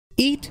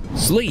Eat,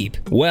 sleep,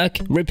 work,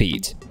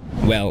 repeat.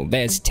 Well,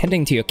 there's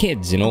tending to your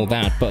kids and all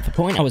that, but the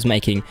point I was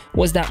making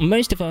was that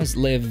most of us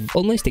live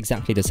almost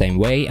exactly the same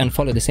way and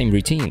follow the same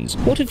routines.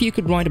 What if you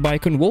could ride a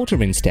bike on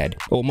water instead?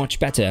 Or much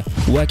better,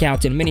 work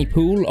out in a mini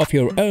pool of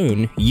your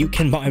own you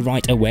can buy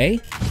right away?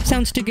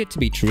 Sounds too good to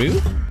be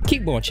true?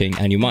 Keep watching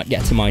and you might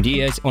get some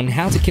ideas on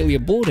how to kill your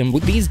boredom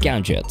with these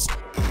gadgets.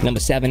 Number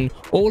 7.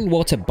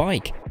 All-water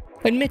bike.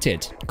 Admit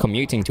it,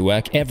 commuting to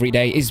work every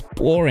day is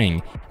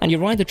boring, and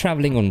you're either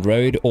traveling on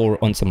road or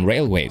on some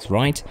railways,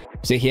 right?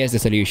 So here's the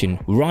solution: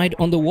 ride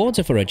on the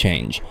water for a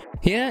change.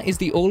 Here is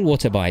the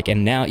all-water bike,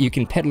 and now you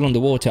can pedal on the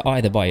water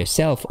either by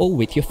yourself or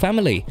with your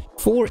family.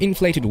 4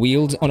 inflated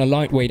wheels on a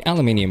lightweight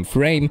aluminium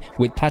frame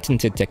with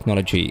patented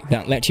technology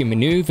that let you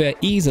maneuver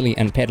easily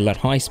and pedal at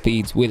high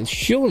speeds will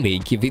surely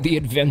give you the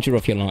adventure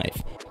of your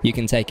life. You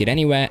can take it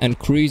anywhere and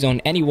cruise on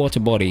any water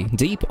body,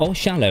 deep or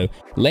shallow,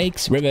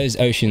 lakes, rivers,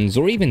 oceans,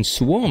 or even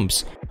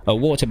swamps. A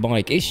water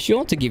bike is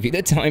sure to give you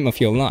the time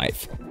of your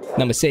life.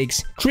 Number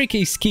 6.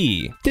 Tricky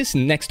ski. This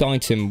next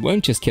item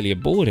won't just kill your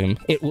boredom,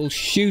 it will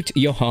shoot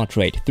your heart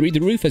rate through the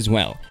roof as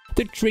well.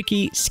 The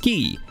tricky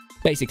ski.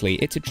 Basically,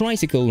 it's a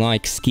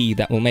tricycle-like ski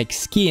that will make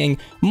skiing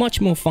much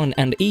more fun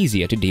and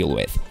easier to deal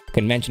with.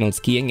 Conventional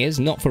skiing is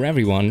not for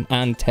everyone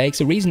and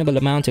takes a reasonable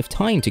amount of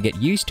time to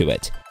get used to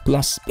it.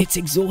 Plus, it's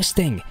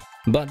exhausting.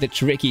 But the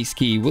tricky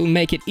ski will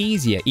make it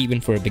easier even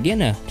for a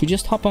beginner to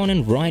just hop on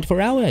and ride for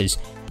hours.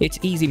 Its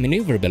easy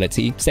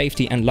maneuverability,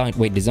 safety and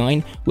lightweight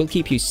design will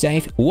keep you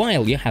safe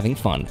while you're having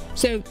fun.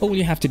 So all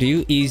you have to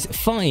do is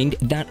find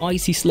that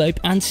icy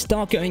slope and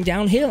start going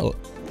downhill.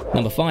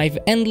 Number 5.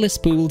 Endless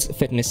pools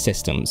fitness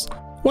systems.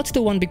 What's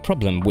the one big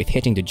problem with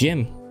hitting the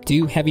gym?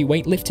 Do heavy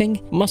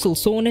weightlifting? Muscle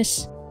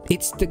soreness?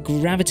 It's the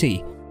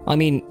gravity. I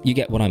mean, you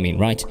get what I mean,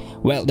 right?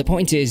 Well, the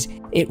point is,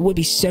 it would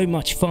be so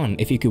much fun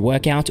if you could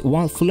work out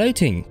while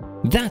floating.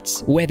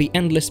 That's where the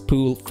Endless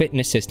Pool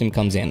fitness system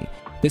comes in.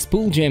 This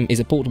pool gym is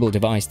a portable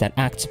device that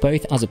acts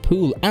both as a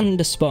pool and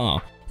a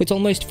spa. It's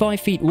almost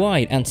 5 feet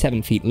wide and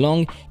 7 feet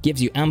long,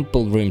 gives you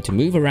ample room to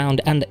move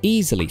around and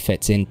easily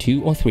fits in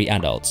 2 or 3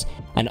 adults.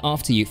 And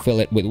after you fill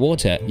it with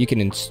water, you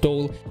can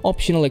install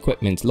optional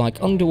equipment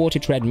like underwater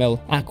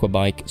treadmill,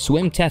 aquabike,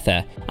 swim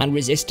tether, and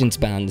resistance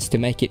bands to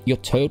make it your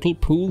total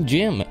pool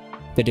gym.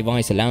 The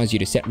device allows you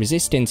to set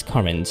resistance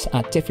currents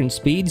at different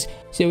speeds,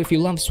 so if you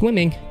love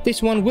swimming,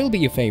 this one will be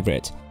your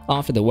favorite.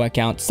 After the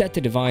workout, set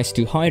the device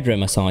to hydro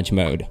massage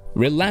mode.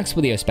 Relax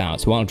with your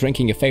spouse while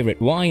drinking your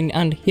favorite wine,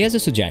 and here's a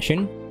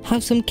suggestion: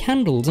 have some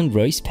candles and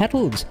rose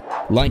petals.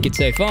 Like it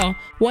so far?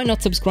 Why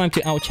not subscribe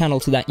to our channel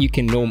so that you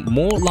can know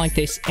more like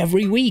this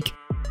every week?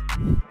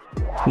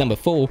 Number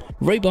 4.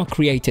 Robot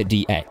Creator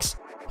DX.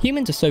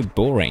 Humans are so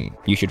boring.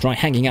 You should try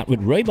hanging out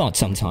with robots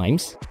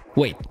sometimes.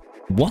 Wait,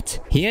 what?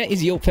 Here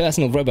is your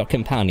personal robot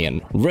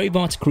companion,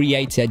 Robot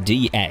Creator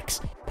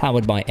DX.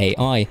 Powered by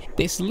AI,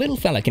 this little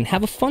fella can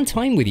have a fun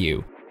time with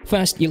you.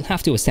 First, you'll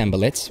have to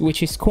assemble it,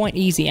 which is quite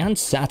easy and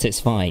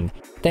satisfying.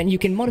 Then you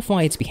can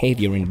modify its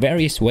behavior in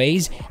various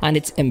ways, and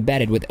it's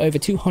embedded with over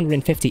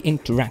 250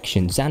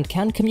 interactions and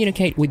can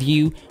communicate with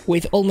you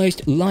with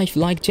almost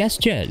lifelike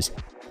gestures.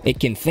 It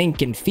can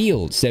think and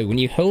feel, so when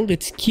you hold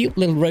its cute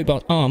little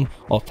robot arm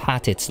or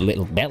pat its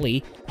little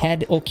belly,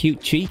 head or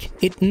cute cheek,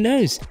 it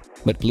knows.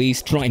 But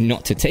please try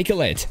not to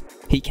tickle it.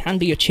 He can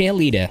be your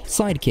cheerleader,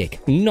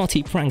 sidekick,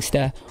 naughty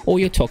prankster, or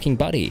your talking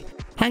buddy.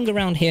 Hang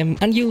around him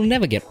and you'll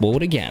never get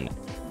bored again.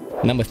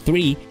 Number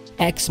 3.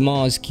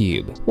 X-Mars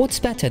Cube. What's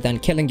better than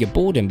killing your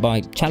boredom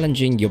by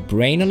challenging your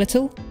brain a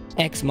little?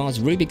 X-Mars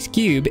Rubik's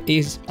Cube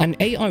is an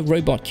AI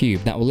robot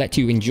cube that will let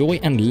you enjoy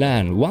and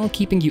learn while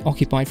keeping you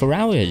occupied for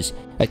hours.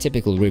 A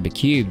typical Rubik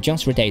Cube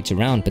just rotates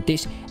around, but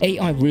this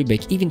AI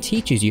Rubik even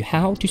teaches you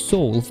how to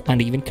solve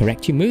and even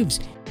correct your moves.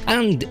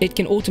 And it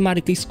can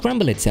automatically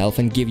scramble itself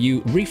and give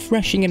you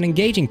refreshing and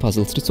engaging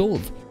puzzles to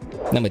solve.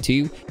 Number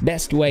 2.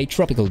 Best Way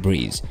Tropical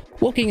Breeze.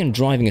 Walking and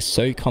driving is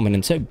so common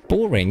and so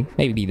boring,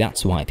 maybe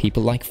that's why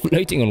people like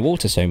floating on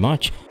water so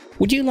much.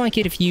 Would you like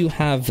it if you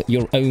have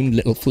your own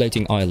little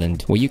floating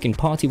island where you can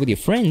party with your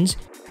friends?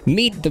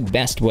 Meet the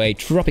Best Way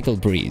Tropical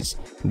Breeze.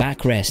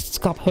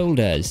 Backrests, cup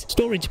holders,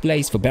 storage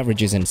place for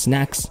beverages and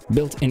snacks,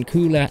 built-in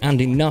cooler,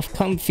 and enough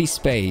comfy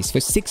space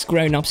for 6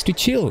 grown-ups to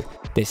chill.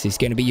 This is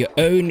going to be your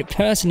own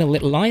personal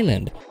little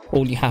island.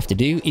 All you have to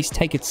do is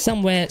take it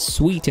somewhere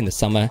sweet in the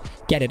summer,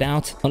 get it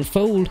out,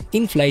 unfold,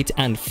 inflate,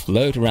 and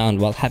float around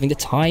while having the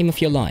time of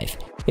your life.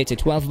 It's a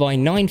 12 by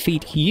 9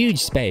 feet huge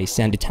space,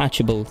 and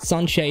detachable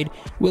sunshade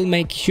will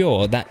make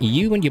sure that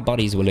you and your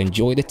buddies will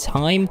enjoy the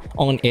time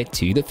on it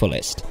to the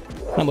fullest.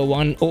 Number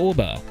 1.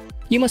 Orba.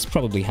 You must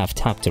probably have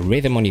tapped a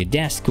rhythm on your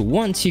desk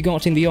once you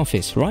got in the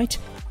office, right?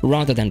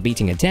 Rather than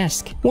beating a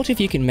desk, what if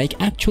you can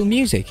make actual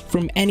music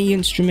from any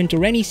instrument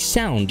or any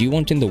sound you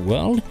want in the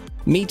world?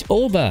 Meet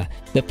Orba,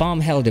 the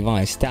palm-held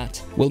device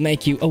that will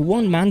make you a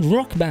one-man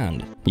rock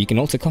band. You can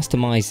also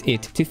customize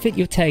it to fit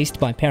your taste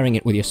by pairing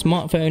it with your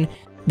smartphone.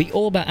 The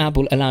Orba app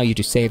will allow you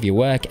to save your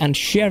work and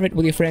share it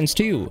with your friends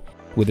too.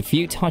 With a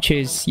few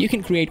touches, you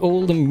can create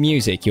all the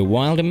music your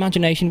wild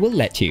imagination will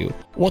let you.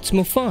 What's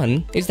more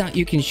fun is that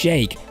you can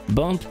shake,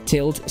 bump,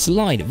 tilt,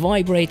 slide,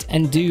 vibrate,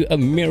 and do a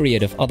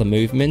myriad of other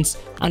movements,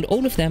 and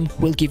all of them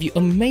will give you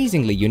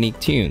amazingly unique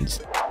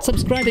tunes.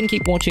 Subscribe and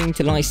keep watching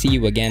till I see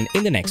you again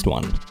in the next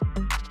one.